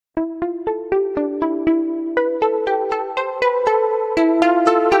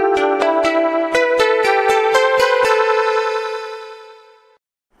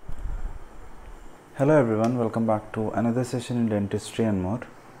Hello everyone, welcome back to another session in dentistry and more.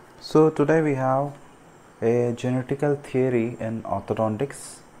 So today we have a genetical theory in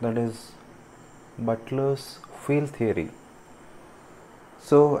orthodontics, that is Butler's field theory.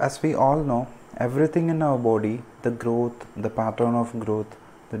 So as we all know, everything in our body, the growth, the pattern of growth,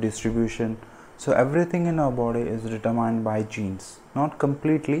 the distribution, so everything in our body is determined by genes, not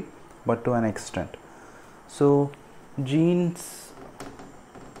completely but to an extent. So genes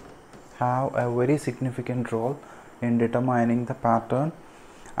have a very significant role in determining the pattern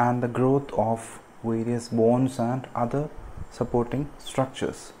and the growth of various bones and other supporting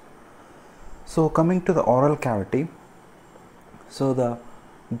structures. So coming to the oral cavity, so the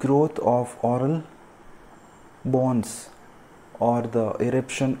growth of oral bones or the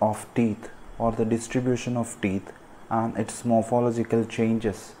eruption of teeth or the distribution of teeth and its morphological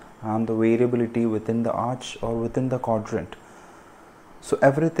changes and the variability within the arch or within the quadrant. So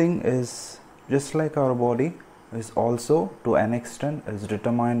everything is just like our body is also to an extent is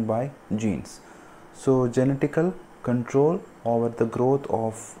determined by genes. So genetical control over the growth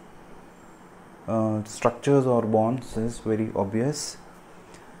of structures or bones is very obvious.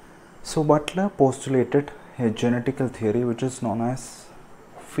 So Butler postulated a genetical theory which is known as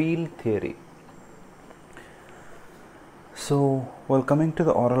field theory. So while coming to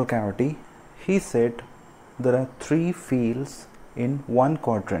the oral cavity, he said there are three fields in one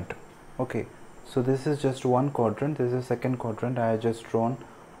quadrant. Okay, so this is just one quadrant, this is second quadrant. I have just drawn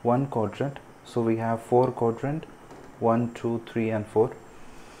one quadrant. So we have four quadrant, 1, 2, 3 and 4.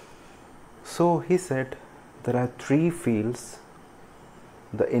 So he said there are three fields: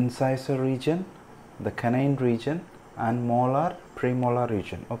 the incisor region, the canine region and molar premolar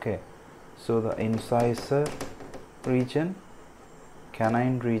region. Okay, so the incisor region,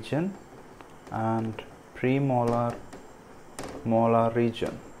 canine region and premolar molar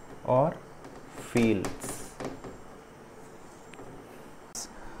region or fields.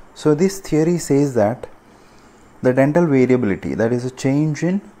 So this theory says that the dental variability, that is a change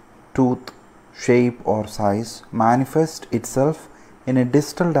in tooth shape or size, manifests itself in a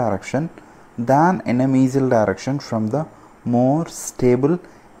distal direction than in a mesial direction from the more stable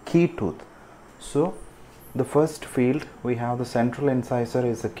key tooth. So the first field, we have the central incisor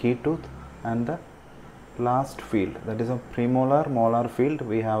is a key tooth, and the last field, that is a premolar molar field,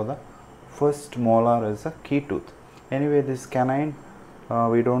 we have the first molar as a key tooth. Anyway, this canine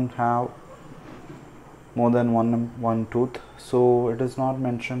we don't have more than one tooth, so it is not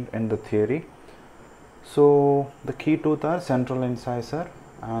mentioned in the theory. So the key tooth are central incisor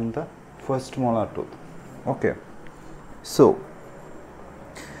and the first molar tooth. Okay, so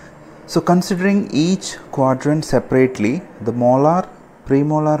considering each quadrant separately, the molar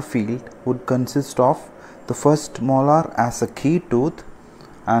premolar field would consist of the first molar as a key tooth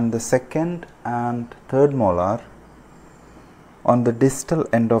and the second and third molar on the distal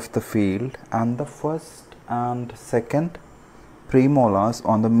end of the field and the first and second premolars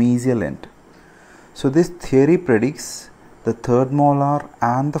on the mesial end. So this theory predicts the third molar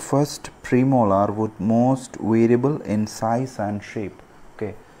and the first premolar would most variable in size and shape.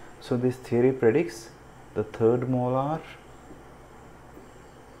 Okay, so this theory predicts the third molar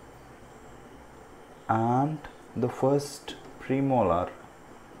and the first premolar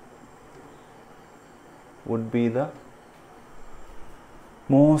would be the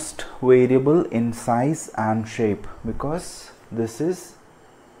most variable in size and shape, because this is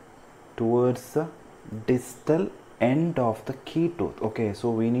towards the distal end of the key tooth. Okay,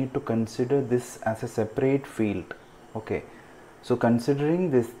 so we need to consider this as a separate field. Okay, so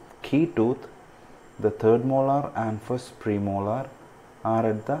considering this key tooth, the third molar and first premolar are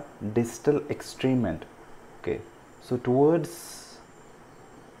at the distal extreme end. Okay, so towards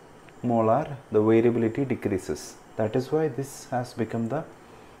molar the variability decreases. That is why this has become the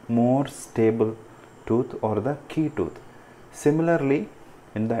more stable tooth or the key tooth. Similarly,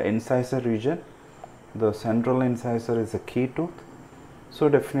 in the incisor region, the central incisor is a key tooth, so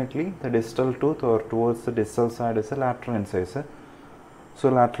definitely the distal tooth or towards the distal side is a lateral incisor. So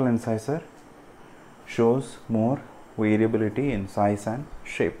lateral incisor shows more variability in size and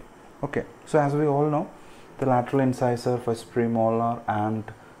shape. Okay, so as we all know, the lateral incisor, first premolar and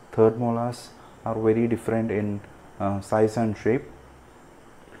third molars are very different in size and shape.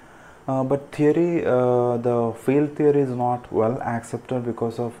 But theory, the field theory is not well accepted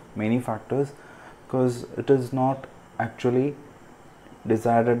because of many factors, because it is not actually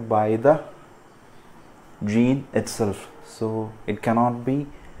decided by the gene itself. So it cannot be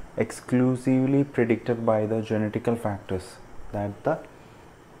exclusively predicted by the genetical factors, that the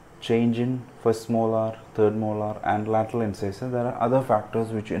change in first molar, third molar and lateral incisor. There are other factors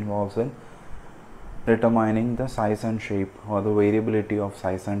which involves in determining the size and shape or the variability of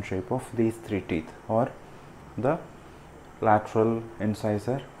size and shape of these three teeth, or the lateral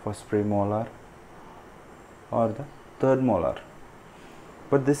incisor, first premolar or the third molar.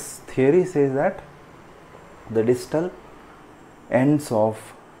 But this theory says that the distal ends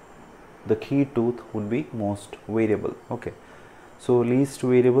of the key tooth would be most variable. Okay, so least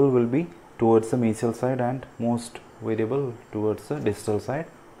variable will be towards the mesial side and most variable towards the distal side.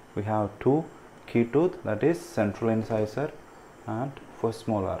 We have two key tooth, that is central incisor and first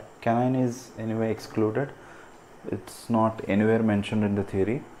molar. Canine is anyway excluded, it's not anywhere mentioned in the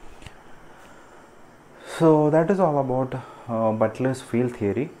theory. So that is all about Butler's field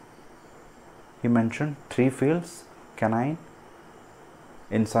theory. He mentioned three fields: canine,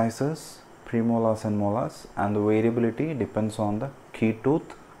 incisors, premolars and molars, and the variability depends on the key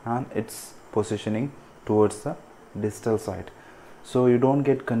tooth and its positioning towards the distal side. So you don't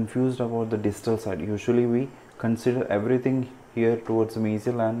get confused about the distal side. Usually we consider everything here towards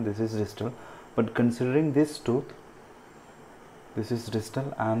mesial and this is distal, but considering this tooth, this is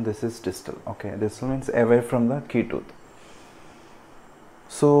distal and this is distal. Okay, distal means away from the key tooth.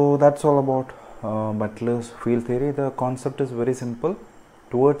 So that's all about Butler's field theory. The concept is very simple.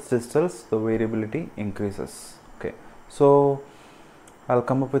 Towards distals, the variability increases. Okay, so I'll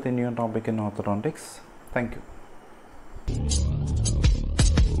come up with a new topic in orthodontics. Thank you.